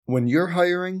When you're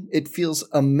hiring, it feels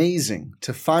amazing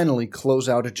to finally close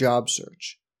out a job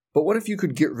search. But what if you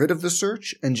could get rid of the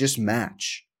search and just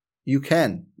match? You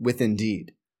can with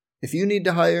Indeed. If you need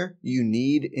to hire, you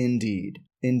need Indeed.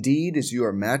 Indeed is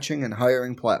your matching and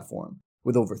hiring platform.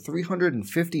 With over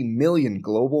 350 million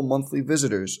global monthly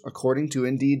visitors, according to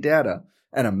Indeed data,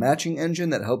 and a matching engine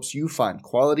that helps you find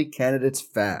quality candidates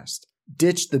fast.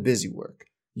 Ditch the busy work.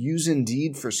 Use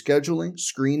Indeed for scheduling,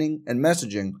 screening, and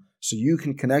messaging so you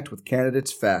can connect with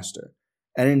candidates faster.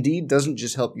 And Indeed doesn't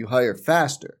just help you hire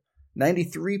faster.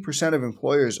 93% of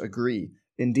employers agree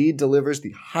Indeed delivers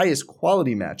the highest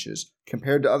quality matches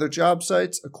compared to other job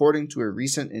sites, according to a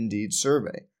recent Indeed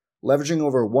survey. Leveraging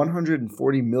over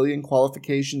 140 million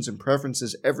qualifications and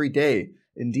preferences every day,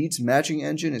 Indeed's matching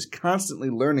engine is constantly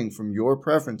learning from your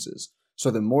preferences, so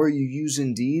the more you use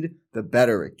Indeed, the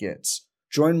better it gets.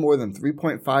 Join more than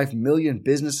 3.5 million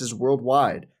businesses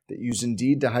worldwide that use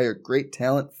Indeed to hire great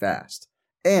talent fast.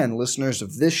 And listeners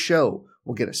of this show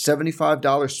will get a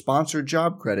 $75 sponsored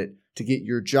job credit to get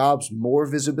your jobs more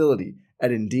visibility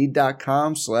at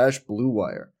Indeed.com/Blue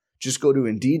Wire. Just go to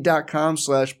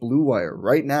Indeed.com/Blue Wire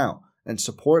right now and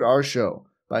support our show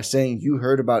by saying you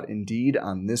heard about Indeed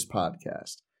on this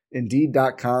podcast.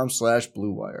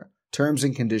 Indeed.com/Blue Wire. Terms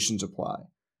and conditions apply.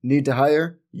 Need to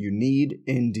hire? You need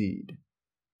Indeed.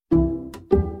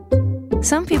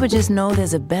 Some people just know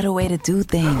there's a better way to do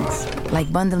things,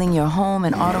 like bundling your home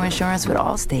and auto insurance with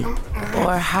Allstate,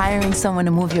 or hiring someone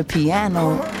to move your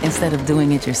piano instead of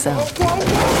doing it yourself.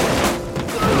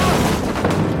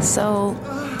 So,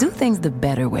 do things the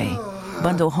better way.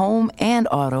 Bundle home and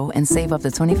auto and save up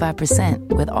to 25%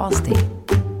 with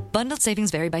Allstate. Bundled savings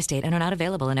vary by state and are not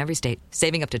available in every state.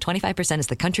 Saving up to 25% is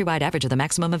the countrywide average of the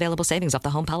maximum available savings off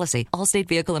the home policy. Allstate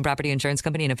Vehicle and Property Insurance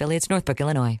Company and affiliates, Northbrook,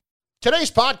 Illinois.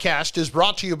 Today's podcast is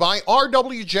brought to you by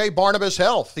RWJ Barnabas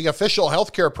Health, the official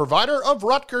healthcare provider of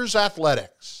Rutgers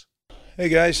Athletics. Hey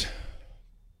guys,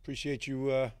 appreciate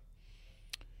you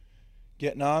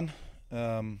getting on.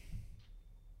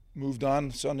 Moved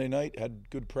on Sunday night, had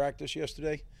good practice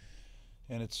yesterday,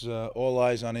 and it's all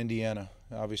eyes on Indiana.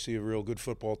 Obviously a real good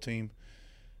football team.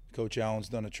 Coach Allen's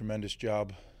done a tremendous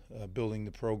job building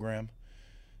the program.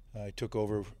 He took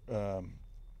over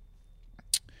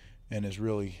and has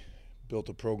really built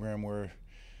a program where,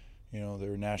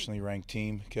 they're a nationally ranked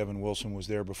team. Kevin Wilson was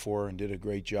there before and did a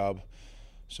great job.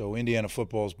 So Indiana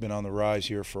football's been on the rise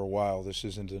here for a while. This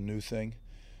isn't a new thing.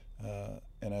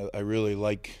 And I really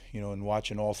like, in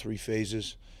watching all three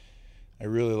phases, I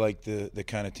really like the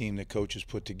kind of team that coaches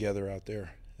put together out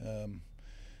there.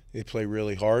 They play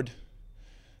really hard,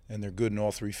 and they're good in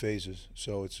all three phases.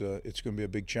 So it's going to be a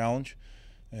big challenge,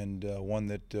 and one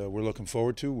that we're looking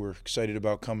forward to. We're excited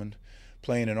about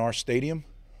playing in our stadium.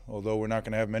 Although we're not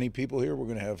going to have many people here, we're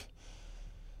going to have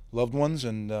loved ones,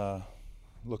 and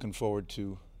looking forward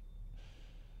to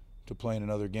playing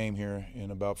another game here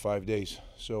in about 5 days.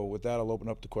 So with that, I'll open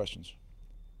up the questions.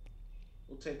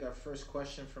 We'll take our first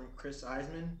question from Chris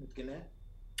Eisman with Gannett.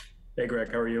 Hey,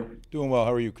 Greg, how are you? Doing well.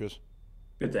 How are you, Chris?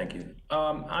 Good, thank you.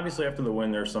 Obviously, after the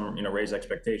win, there's some, raised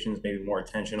expectations, maybe more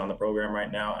attention on the program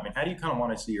right now. I mean, how do you kind of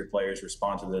want to see your players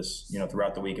respond to this,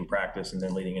 throughout the week in practice and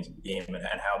then leading into the game, and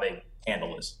how they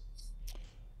handle this?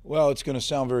 Well, it's going to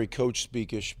sound very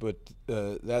coach-speakish, but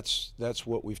that's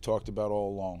what we've talked about all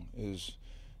along is,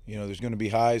 there's going to be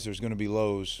highs, there's going to be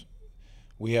lows.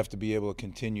 We have to be able to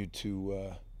continue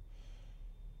to,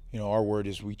 our word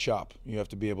is we chop. You have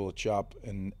to be able to chop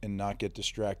and not get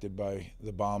distracted by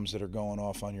the bombs that are going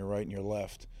off on your right and your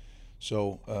left.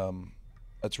 So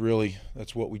that's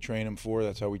what we train them for.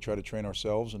 That's how we try to train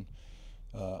ourselves. And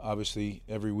obviously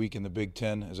every week in the Big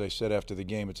Ten, as I said after the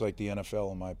game, it's like the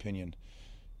NFL in my opinion.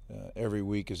 Every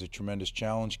week is a tremendous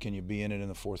challenge. Can you be in it in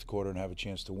the fourth quarter and have a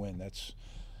chance to win?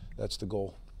 That's the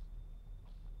goal.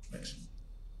 Thanks.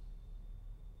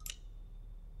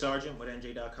 Sergeant with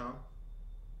NJ.com.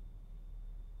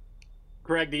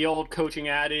 Greg, the old coaching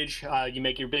adage, you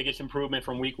make your biggest improvement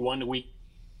from week 1 to week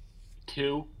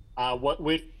 2.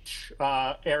 Which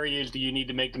areas do you need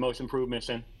to make the most improvements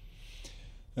in?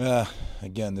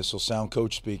 Again, this will sound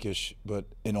coach-speakish, but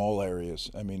in all areas.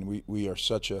 I mean, we are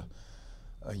such a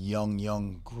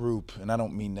young group, and I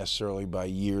don't mean necessarily by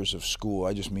years of school.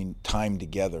 I just mean time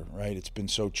together, right? It's been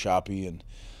so choppy, and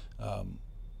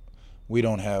we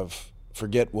don't have –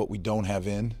 forget what we don't have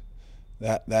in.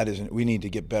 That isn't – we need to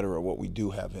get better at what we do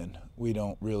have in. We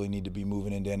don't really need to be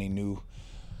moving into any new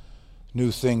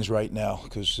things right now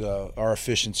because our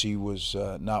efficiency was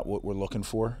not what we're looking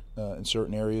for in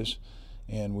certain areas,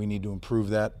 and we need to improve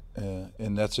that,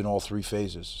 and that's in all three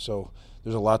phases. So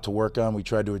there's a lot to work on. We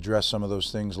tried to address some of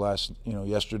those things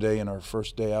yesterday in our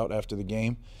first day out after the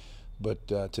game. But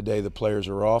today the players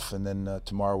are off, and then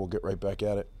tomorrow we'll get right back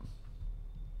at it.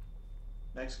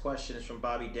 Next question is from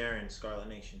Bobby Darin, Scarlet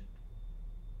Nation.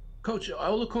 Coach,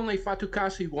 Olukunle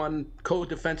Fatukasi won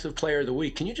Co-Defensive Player of the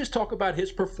Week. Can you just talk about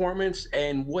his performance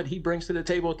and what he brings to the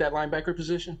table at that linebacker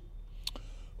position?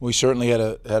 We certainly had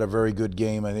a very good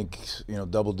game. I think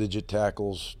double-digit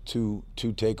tackles, two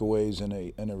takeaways,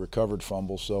 and a recovered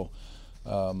fumble. So,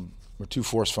 or 2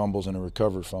 forced fumbles and a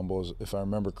recovered fumble, if I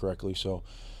remember correctly. So,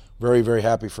 very, very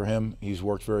happy for him. He's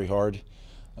worked very hard.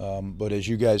 But as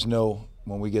you guys know,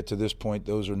 when we get to this point,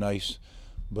 those are nice.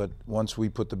 But once we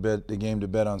put the game to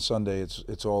bed on Sunday,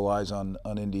 it's all eyes on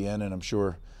Indiana, and I'm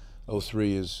sure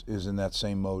 03 is in that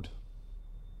same mode.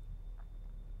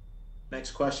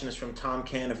 Next question is from Tom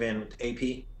Canavan with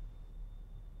AP.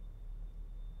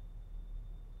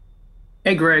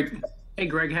 Hey, Greg.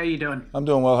 How you doing? I'm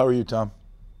doing well. How are you, Tom?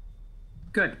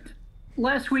 Good.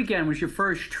 Last weekend was your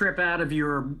first trip out of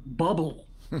your bubble.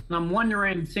 And I'm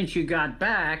wondering, since you got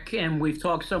back, and we've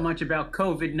talked so much about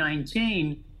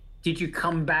COVID-19, did you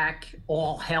come back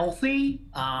all healthy?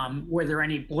 Were there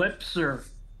any blips or?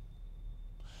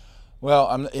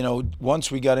 Well, once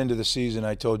we got into the season,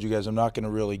 I told you guys I'm not going to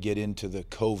really get into the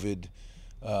COVID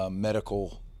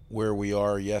medical where we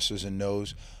are, yeses and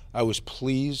nos. I was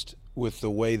pleased with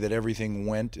the way that everything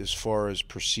went as far as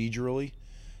procedurally,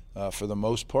 for the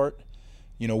most part.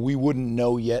 We wouldn't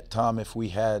know yet, Tom, if we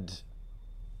had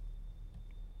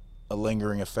a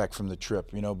lingering effect from the trip,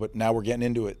 but now we're getting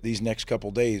into it. These next couple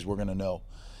days, we're going to know.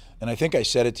 And I think I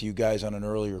said it to you guys on an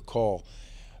earlier call.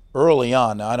 Early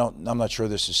on, I'm not sure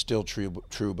this is still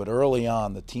true, but early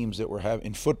on, the teams that were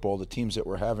in football, the teams that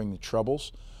were having the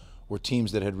troubles were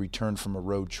teams that had returned from a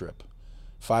road trip.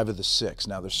 5 of the 6.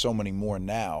 Now there's so many more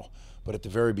now, but at the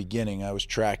very beginning, I was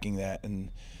tracking that,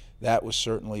 and that was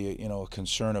certainly a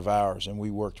concern of ours, and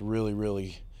we worked really,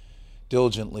 really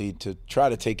diligently to try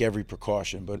to take every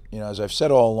precaution. But as I've said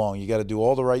all along, you got to do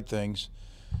all the right things,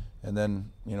 and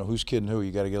then who's kidding who?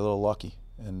 You got to get a little lucky,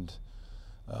 and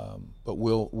but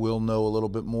we'll know a little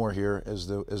bit more here as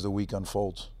the week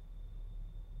unfolds.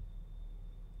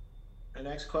 The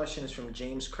next question is from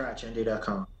James Cratch,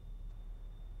 NJ.com.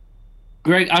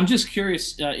 Greg, I'm just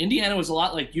curious. Indiana was a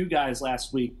lot like you guys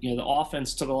last week. The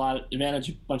offense took a lot of advantage,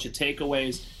 a bunch of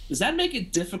takeaways. Does that make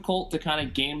it difficult to kind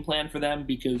of game plan for them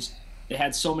because they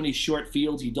had so many short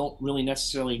fields? You don't really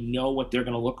necessarily know what they're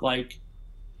going to look like.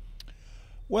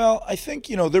 Well, I think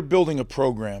they're building a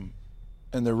program,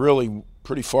 and they're really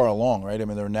pretty far along, right? I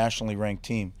mean, they're a nationally ranked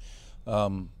team,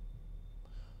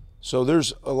 so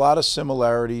there's a lot of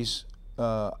similarities.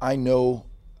 I know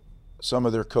some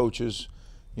of their coaches.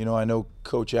 I know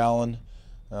Coach Allen.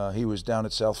 He was down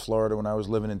at South Florida when I was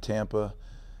living in Tampa.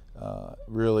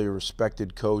 Really a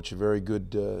respected coach, a very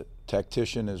good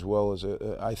tactician, as well as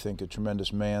I think a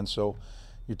tremendous man. So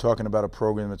you're talking about a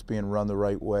program that's being run the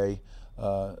right way.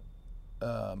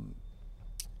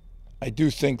 I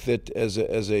do think that as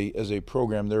a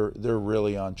program, they're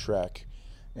really on track.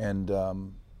 And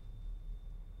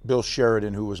Bill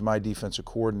Sheridan, who was my defensive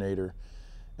coordinator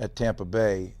at Tampa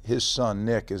Bay, his son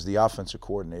Nick is the offensive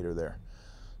coordinator there.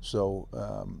 So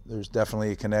there's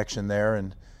definitely a connection there,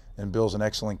 and Bill's an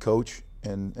excellent coach,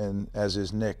 and as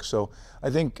is Nick. So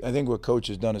I think what Coach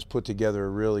has done is put together a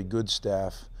really good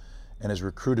staff and has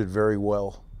recruited very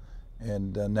well,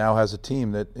 and now has a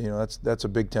team that that's a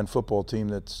Big Ten football team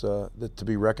that's to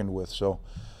be reckoned with. So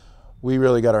we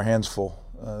really got our hands full.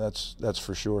 That's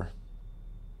for sure.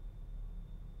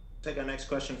 Take our next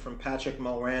question from Patrick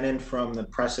Mulranen from the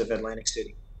Press of Atlantic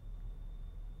City.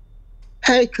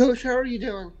 Hey, Coach, how are you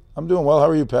doing? I'm doing well. How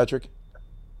are you, Patrick?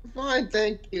 Fine,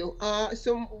 thank you.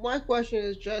 So my question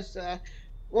is just,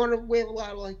 we have a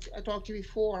lot of, like I talked to you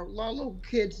before, a lot of little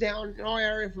kids down in our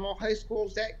area from all high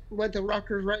schools that went to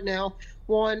Rutgers right now.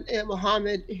 One,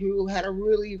 Muhammad, who had a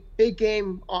really big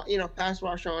game, pass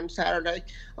rush on Saturday.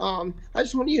 I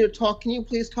just want you to talk. Can you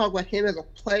please talk about him as a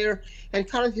player and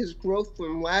kind of his growth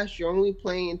from last year, only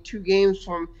playing in 2 games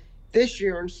from this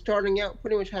year and starting out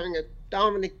pretty much having a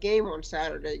dominant game on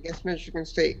Saturday against Michigan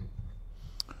State?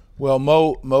 Well,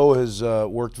 Mo has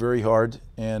worked very hard,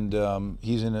 and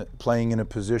he's playing in a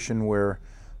position where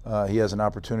he has an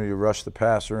opportunity to rush the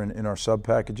passer in our sub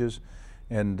packages,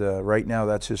 and right now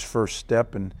that's his first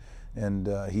step, and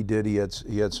he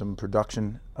had some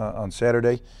production on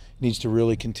Saturday. He needs to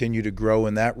really continue to grow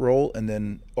in that role, and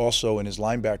then also in his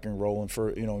linebacking role and for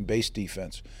in base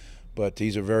defense. But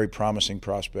he's a very promising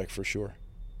prospect for sure.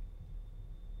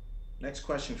 Next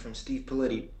question from Steve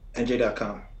Politi,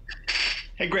 NJ.com.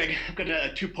 Hey, Greg, I've got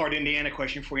a two-part Indiana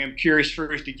question for you. I'm curious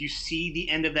first, did you see the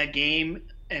end of that game,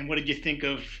 and what did you think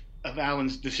of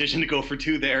Allen's decision to go for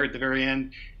two there at the very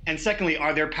end? And secondly,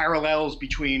 are there parallels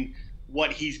between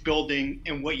what he's building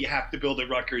and what you have to build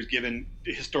at Rutgers, given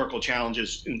the historical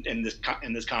challenges in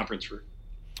this conference?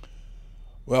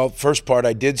 Well, first part,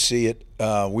 I did see it.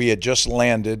 We had just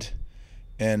landed,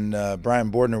 and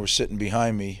Brian Bordner was sitting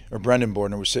behind me, or Brendan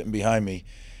Bordner was sitting behind me,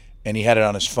 and he had it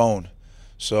on his phone.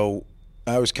 So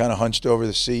I was kind of hunched over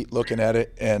the seat looking at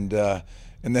it, and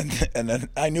then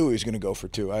I knew he was going to go for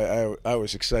two. I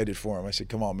was excited for him. I said,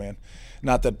 "Come on, man!"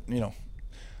 Not that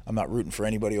I'm not rooting for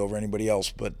anybody over anybody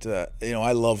else, but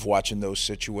I love watching those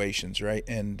situations, right?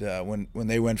 And when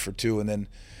they went for two, and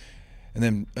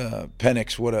then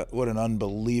Penix, what an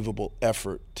unbelievable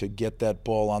effort to get that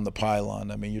ball on the pylon.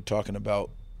 I mean, you're talking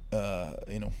about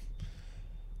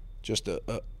just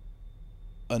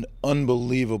an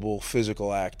unbelievable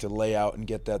physical act to lay out and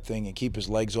get that thing and keep his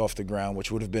legs off the ground,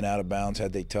 which would have been out of bounds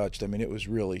had they touched. I mean, it was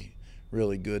really,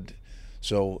 really good.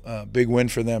 So big win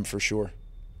for them for sure.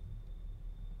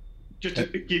 Just to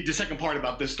give the second part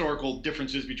about the historical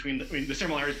differences between the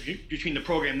similarities between the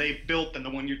program they've built and the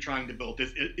one you're trying to build.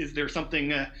 Is there something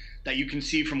that you can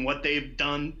see from what they've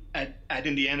done at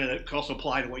Indiana that could also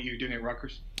apply to what you're doing at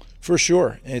Rutgers? For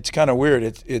sure. It's kind of weird.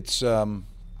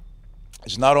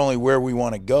 It's not only where we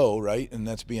want to go, right, and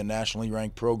that's be a nationally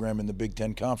ranked program in the Big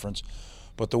Ten Conference,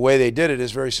 but the way they did it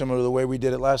is very similar to the way we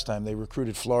did it last time. They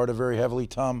recruited Florida very heavily.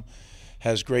 Tom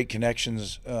has great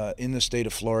connections in the state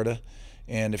of Florida,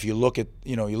 and if you look at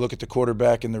the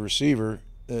quarterback and the receiver,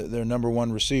 their number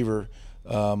one receiver,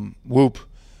 Whoop,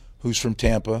 who's from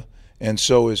Tampa, and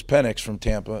so is Penix from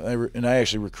Tampa. And I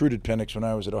actually recruited Penix when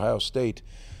I was at Ohio State,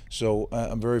 so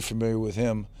I'm very familiar with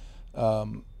him.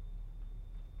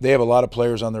 They have a lot of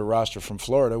players on their roster from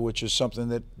Florida, which is something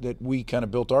that we kind of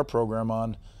built our program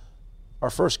on our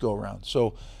first go-around.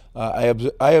 So I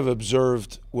have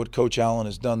observed what Coach Allen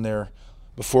has done there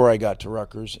before I got to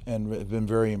Rutgers and have been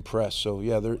very impressed. So,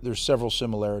 yeah, there's several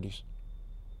similarities.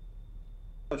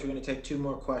 Coach, we're going to take two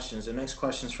more questions. The next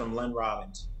question is from Len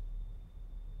Robbins.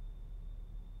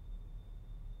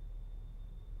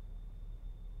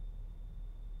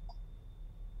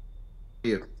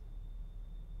 You.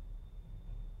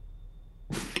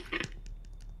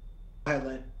 Go ahead,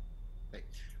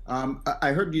 Len.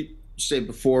 I heard you say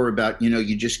before about,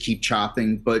 you just keep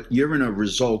chopping, but you're in a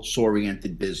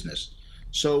results-oriented business.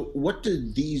 So what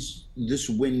did this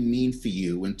win mean for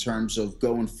you in terms of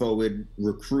going forward,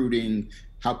 recruiting,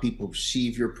 how people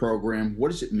perceive your program?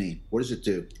 What does it mean? What does it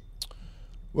do?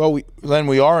 Well, Len,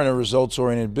 we are in a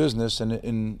results-oriented business,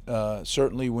 and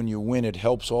certainly when you win, it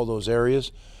helps all those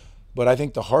areas. But I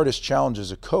think the hardest challenge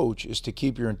as a coach is to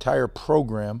keep your entire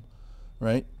program,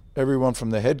 right, everyone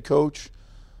from the head coach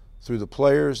through the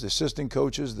players, the assistant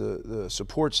coaches, the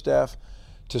support staff,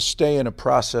 to stay in a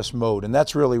process mode. And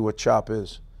that's really what CHOP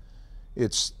is.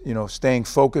 It's, staying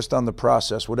focused on the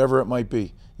process, whatever it might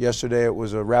be. Yesterday it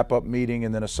was a wrap-up meeting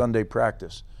and then a Sunday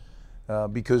practice.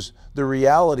 Because the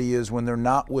reality is when they're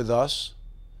not with us,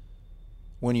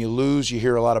 when you lose, you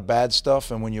hear a lot of bad stuff,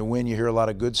 and when you win, you hear a lot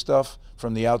of good stuff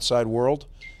from the outside world.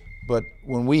 But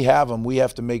when we have them, we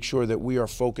have to make sure that we are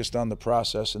focused on the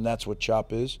process, and that's what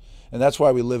CHOP is. And that's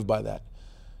why we live by that.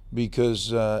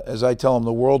 Because as I tell them,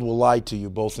 the world will lie to you,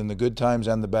 both in the good times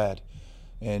and the bad.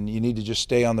 And you need to just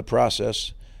stay on the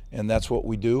process, and that's what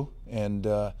we do. And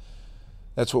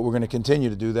that's what we're going to continue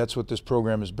to do. That's what this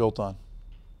program is built on.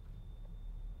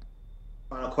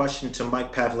 Final question to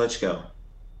Mike Pavlichko.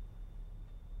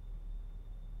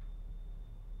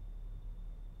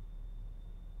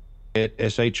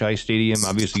 At SHI Stadium,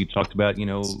 obviously you talked about,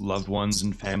 loved ones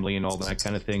and family and all that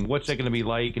kind of thing. What's that going to be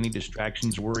like? Any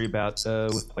distractions to worry about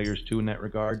with players too in that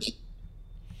regard?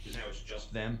 Because now it's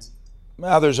just them.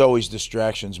 Well, there's always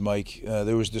distractions, Mike.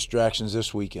 There was distractions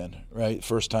this weekend, right?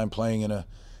 First time playing in an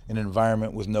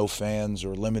environment with no fans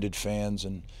or limited fans,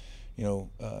 and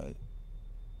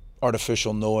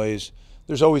artificial noise.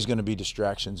 There's always going to be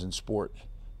distractions in sport.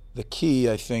 The key,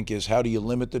 I think, is how do you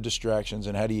limit the distractions,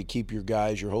 and how do you keep your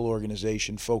guys, your whole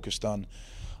organization, focused on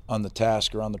the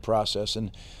task or on the process.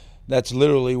 And that's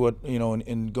literally what,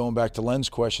 in going back to Len's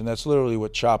question, that's literally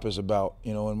what CHOP is about.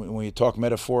 And when you talk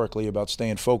metaphorically about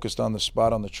staying focused on the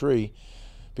spot on the tree,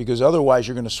 because otherwise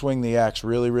you're going to swing the axe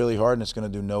really, really hard, and it's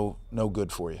going to do no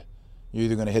good for you. You're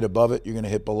either going to hit above it, you're going to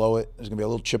hit below it, there's going to be a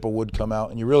little chip of wood come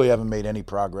out, and you really haven't made any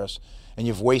progress, and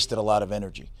you've wasted a lot of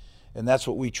energy. And that's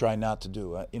what we try not to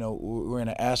do. We're going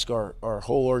to ask our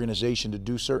whole organization to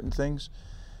do certain things,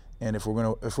 and if we're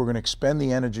going to expend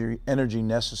the energy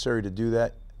necessary to do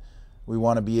that, we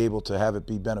want to be able to have it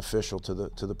be beneficial to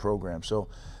the program. So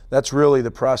that's really the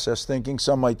process thinking.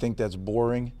 Some might think that's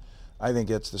boring. I think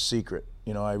that's the secret.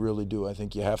 You know, I really do. I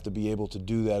think you have to be able to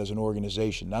do that as an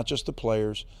organization, not just the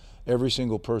players, every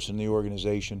single person in the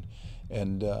organization.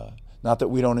 And not that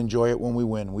we don't enjoy it when we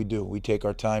win. We do. We take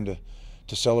our time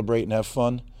to celebrate and have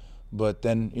fun. But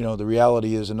then, you know, the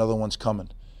reality is another one's coming.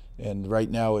 And right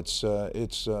now it's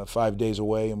 5 days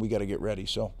away, and we got to get ready.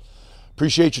 So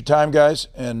appreciate your time, guys,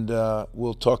 and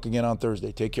we'll talk again on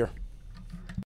Thursday. Take care.